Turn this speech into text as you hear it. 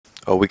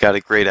Oh, we got a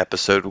great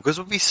episode because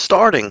we'll be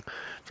starting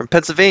from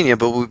Pennsylvania,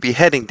 but we'll be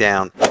heading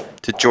down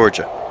to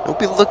Georgia. We'll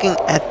be looking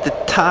at the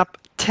top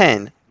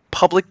 10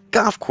 public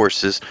golf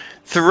courses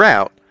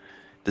throughout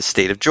the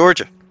state of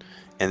Georgia.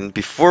 And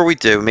before we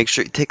do, make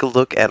sure you take a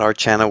look at our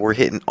channel. We're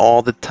hitting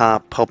all the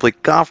top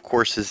public golf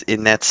courses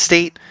in that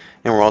state,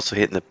 and we're also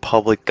hitting the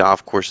public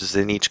golf courses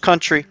in each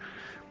country.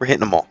 We're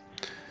hitting them all.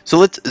 So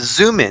let's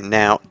zoom in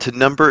now to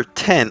number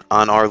 10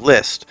 on our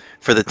list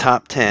for the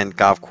top 10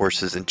 golf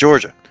courses in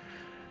Georgia.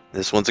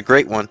 This one's a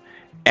great one.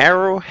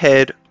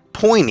 Arrowhead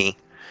Pointe,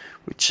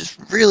 which just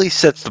really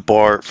sets the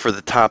bar for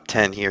the top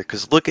 10 here,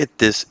 because look at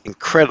this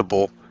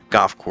incredible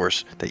golf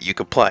course that you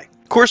could play.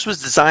 The course was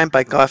designed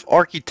by golf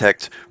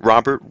architect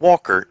Robert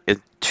Walker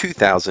in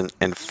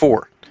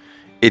 2004.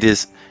 It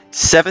is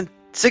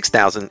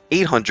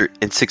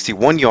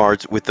 6,861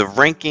 yards with a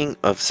ranking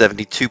of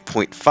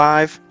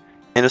 72.5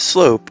 and a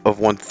slope of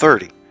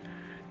 130.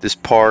 This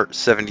par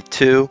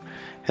 72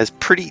 has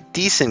pretty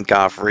decent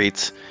golf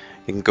rates.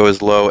 It can go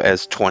as low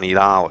as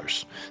 $20.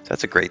 So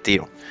that's a great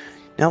deal.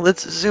 Now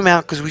let's zoom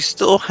out because we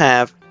still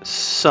have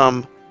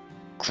some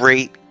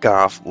great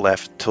golf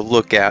left to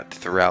look at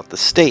throughout the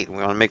state. We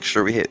want to make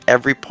sure we hit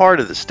every part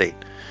of the state.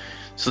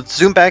 So let's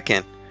zoom back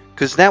in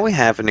because now we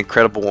have an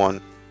incredible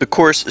one. The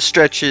course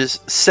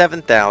stretches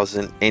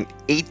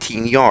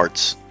 7,018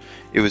 yards.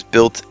 It was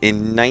built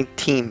in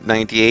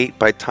 1998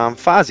 by Tom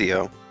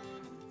Fazio.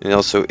 It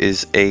also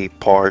is a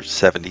par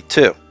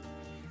 72.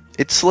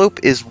 Its slope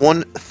is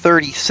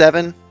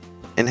 137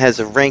 and has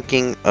a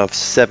ranking of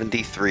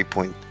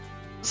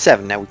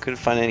 73.7. Now, we couldn't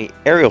find any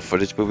aerial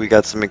footage, but we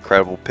got some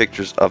incredible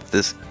pictures of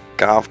this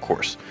golf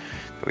course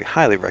that we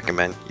highly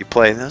recommend you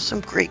play. And there's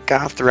some great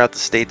golf throughout the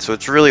state, so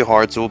it's really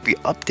hard. So we'll be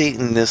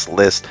updating this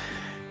list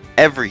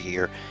every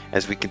year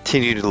as we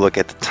continue to look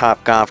at the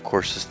top golf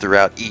courses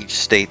throughout each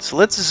state. So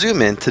let's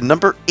zoom in to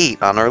number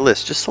 8 on our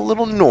list, just a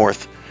little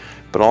north,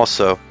 but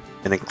also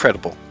an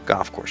incredible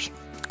golf course.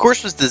 The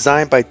course was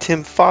designed by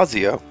Tim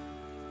Fazio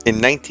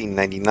in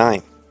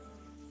 1999.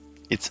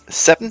 It's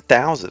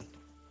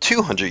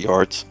 7,200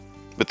 yards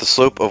with a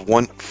slope of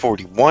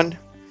 141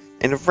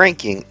 and a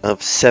ranking of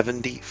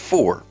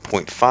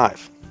 74.5. It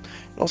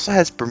also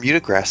has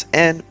Bermuda grass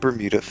and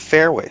Bermuda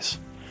fairways.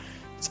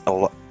 It's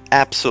an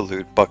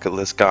absolute bucket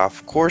list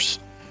golf course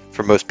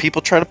for most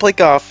people trying to play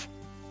golf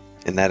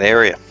in that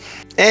area.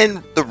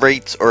 And the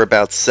rates are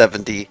about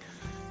 70,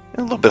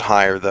 a little bit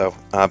higher though,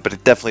 but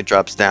it definitely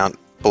drops down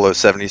below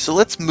 70. So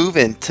let's move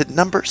into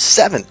number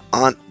 7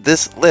 on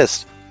this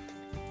list.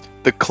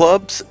 The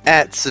clubs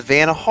at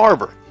Savannah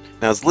Harbor.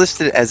 Now it's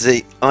listed as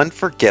an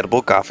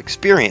unforgettable golf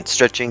experience,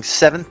 stretching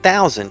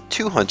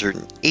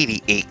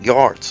 7,288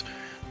 yards.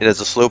 It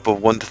has a slope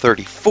of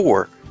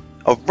 134,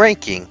 a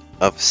ranking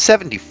of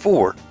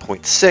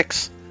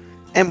 74.6,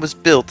 and was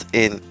built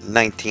in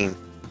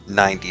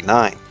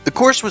 1999. The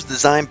course was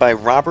designed by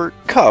Robert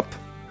Cupp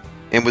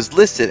and was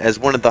listed as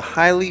one of the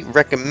highly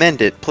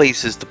recommended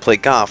places to play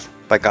golf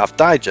by Golf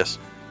Digest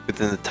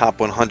within the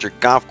top 100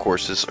 golf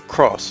courses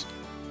across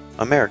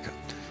America.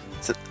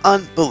 It's an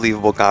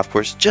unbelievable golf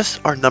course, just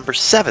our number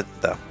 7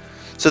 though.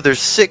 So there's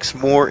 6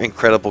 more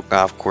incredible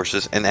golf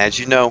courses, and as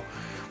you know,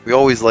 we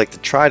always like to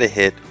try to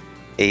hit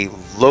a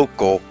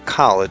local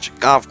college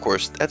golf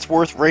course that's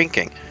worth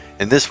ranking,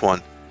 and this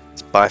one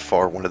is by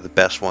far one of the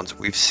best ones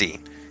we've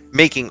seen,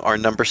 making our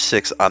number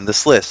 6 on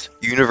this list,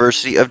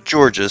 University of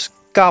Georgia's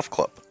Golf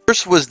Club. The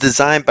course was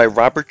designed by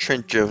Robert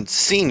Trent Jones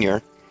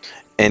Sr.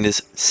 and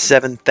is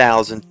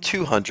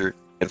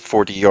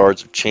 7,240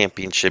 yards of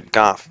championship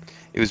golf.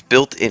 It was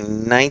built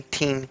in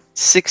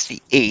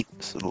 1968,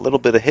 so a little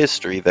bit of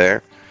history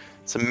there.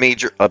 Some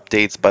major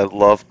updates by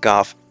Love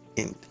Golf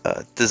in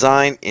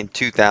design in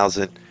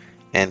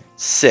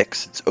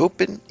 2006. It's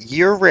open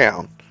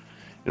year-round.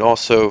 It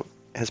also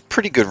has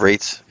pretty good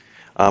rates,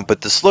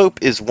 but the slope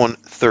is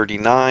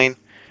 139,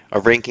 a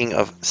ranking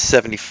of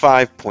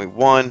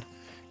 75.1,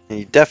 and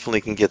you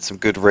definitely can get some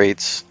good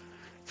rates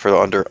for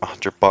under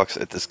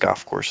 $100 at this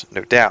golf course,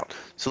 no doubt.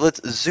 So let's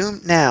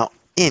zoom now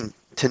in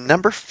to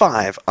number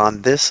 5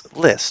 on this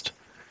list,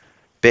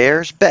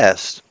 Bears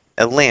Best,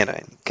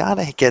 Atlanta. You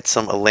gotta get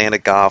some Atlanta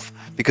golf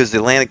because the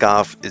Atlanta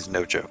golf is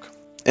no joke.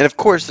 And of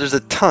course, there's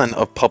a ton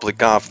of public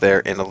golf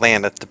there in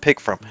Atlanta to pick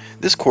from.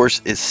 This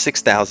course is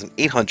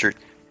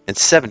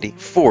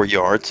 6,874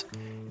 yards.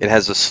 It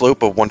has a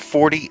slope of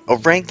 140, a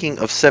ranking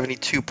of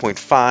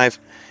 72.5.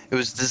 It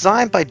was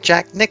designed by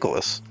Jack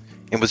Nicklaus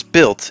and was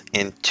built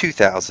in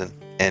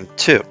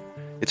 2002.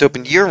 It's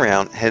open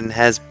year-round and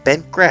has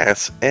bent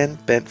grass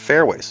and bent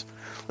fairways.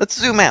 Let's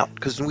zoom out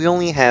because we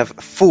only have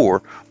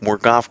 4 more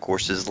golf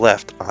courses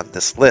left on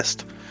this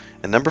list.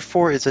 And number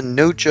 4 is a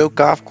no-joke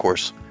golf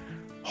course,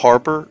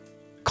 Harbor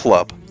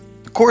Club.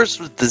 The course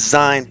was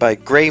designed by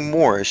Gray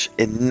Moorish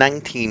in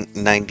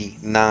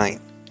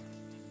 1999.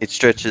 It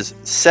stretches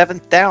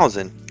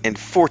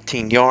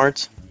 7,014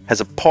 yards,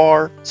 has a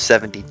par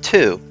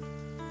 72,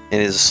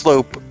 and is a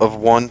slope of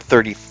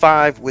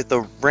 135 with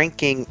a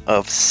ranking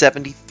of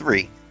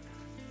 73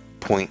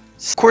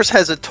 points. The course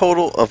has a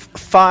total of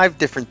 5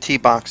 different tee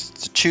boxes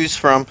to choose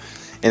from,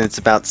 and it's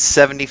about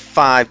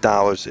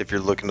 $75 if you're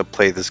looking to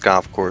play this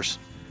golf course,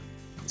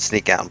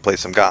 sneak out and play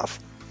some golf.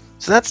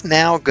 So that's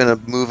now going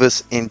to move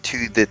us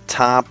into the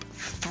top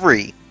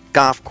 3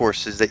 golf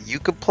courses that you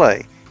could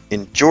play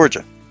in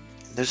Georgia.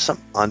 There's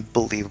some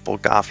unbelievable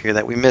golf here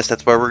that we missed.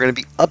 That's why we're going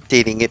to be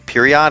updating it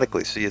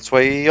periodically. So that's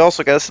why you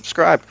also got to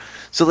subscribe.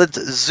 So let's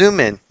zoom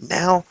in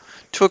now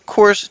to a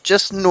course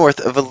just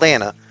north of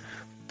Atlanta,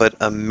 but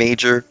a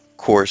major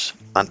course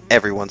on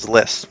everyone's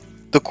list.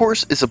 The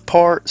course is a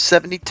par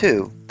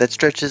 72 that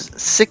stretches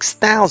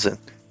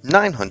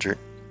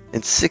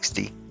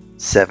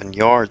 6,967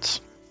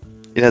 yards.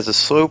 It has a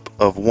slope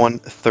of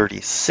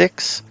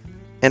 136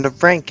 and a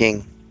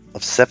ranking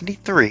of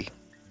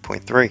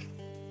 73.3. It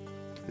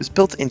was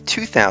built in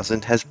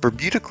 2000, has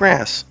Bermuda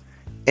grass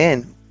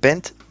and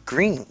bent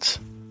greens.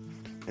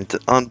 It's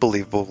an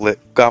unbelievable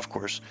golf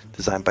course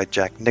designed by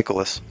Jack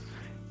Nicklaus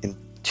in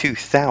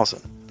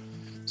 2000.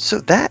 So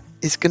that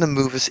is going to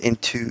move us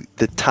into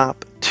the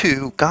top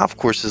 2 golf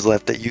courses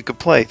left that you could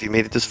play. If you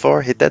made it this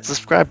far, hit that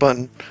subscribe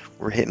button.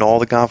 We're hitting all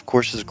the golf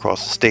courses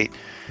across the state.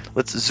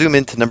 Let's zoom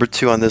into number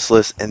 2 on this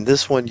list, and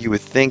this one you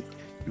would think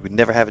you would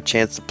never have a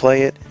chance to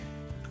play it.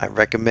 I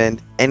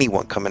recommend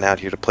anyone coming out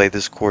here to play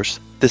this course.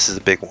 This is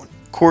a big one.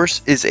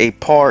 Course is a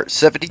par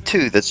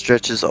 72 that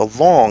stretches a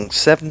long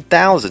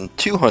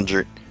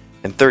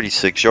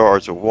 7,236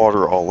 yards with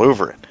water all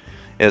over it.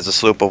 It has a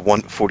slope of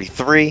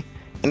 143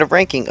 and a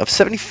ranking of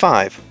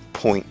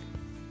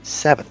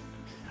 75.7. It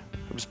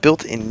was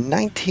built in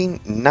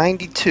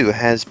 1992,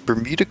 has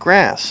Bermuda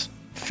grass,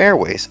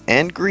 fairways,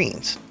 and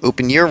greens,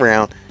 open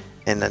year-round,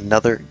 and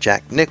another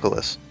Jack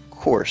Nicklaus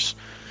course.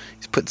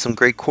 He's putting some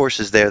great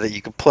courses there that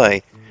you can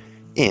play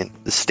in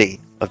the state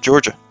of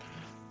Georgia.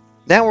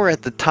 Now we're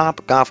at the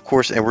top golf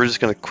course, and we're just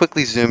going to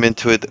quickly zoom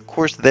into it. The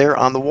course there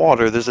on the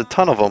water, there's a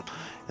ton of them,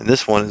 and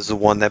this one is the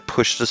one that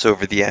pushed us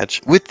over the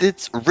edge. With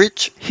its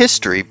rich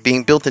history,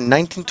 being built in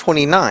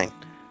 1929,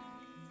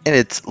 and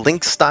its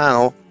link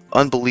style,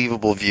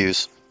 unbelievable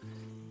views,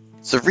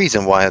 it's the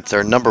reason why it's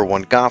our number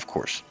 1 golf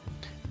course.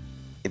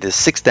 It is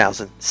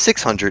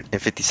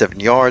 6,657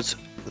 yards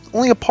with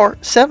only a par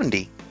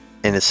 70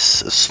 and a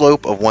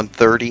slope of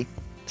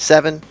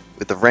 137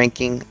 with a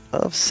ranking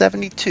of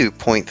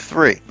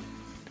 72.3.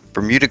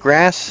 Bermuda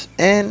grass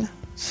and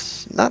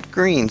not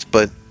greens,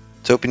 but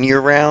it's open year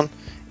round,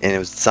 and it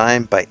was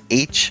designed by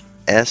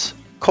H.S.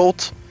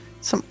 Colt.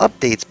 Some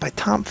updates by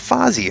Tom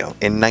Fazio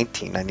in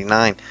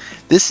 1999.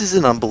 This is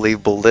an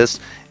unbelievable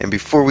list, and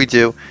before we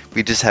do,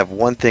 we just have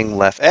one thing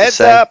left to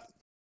say.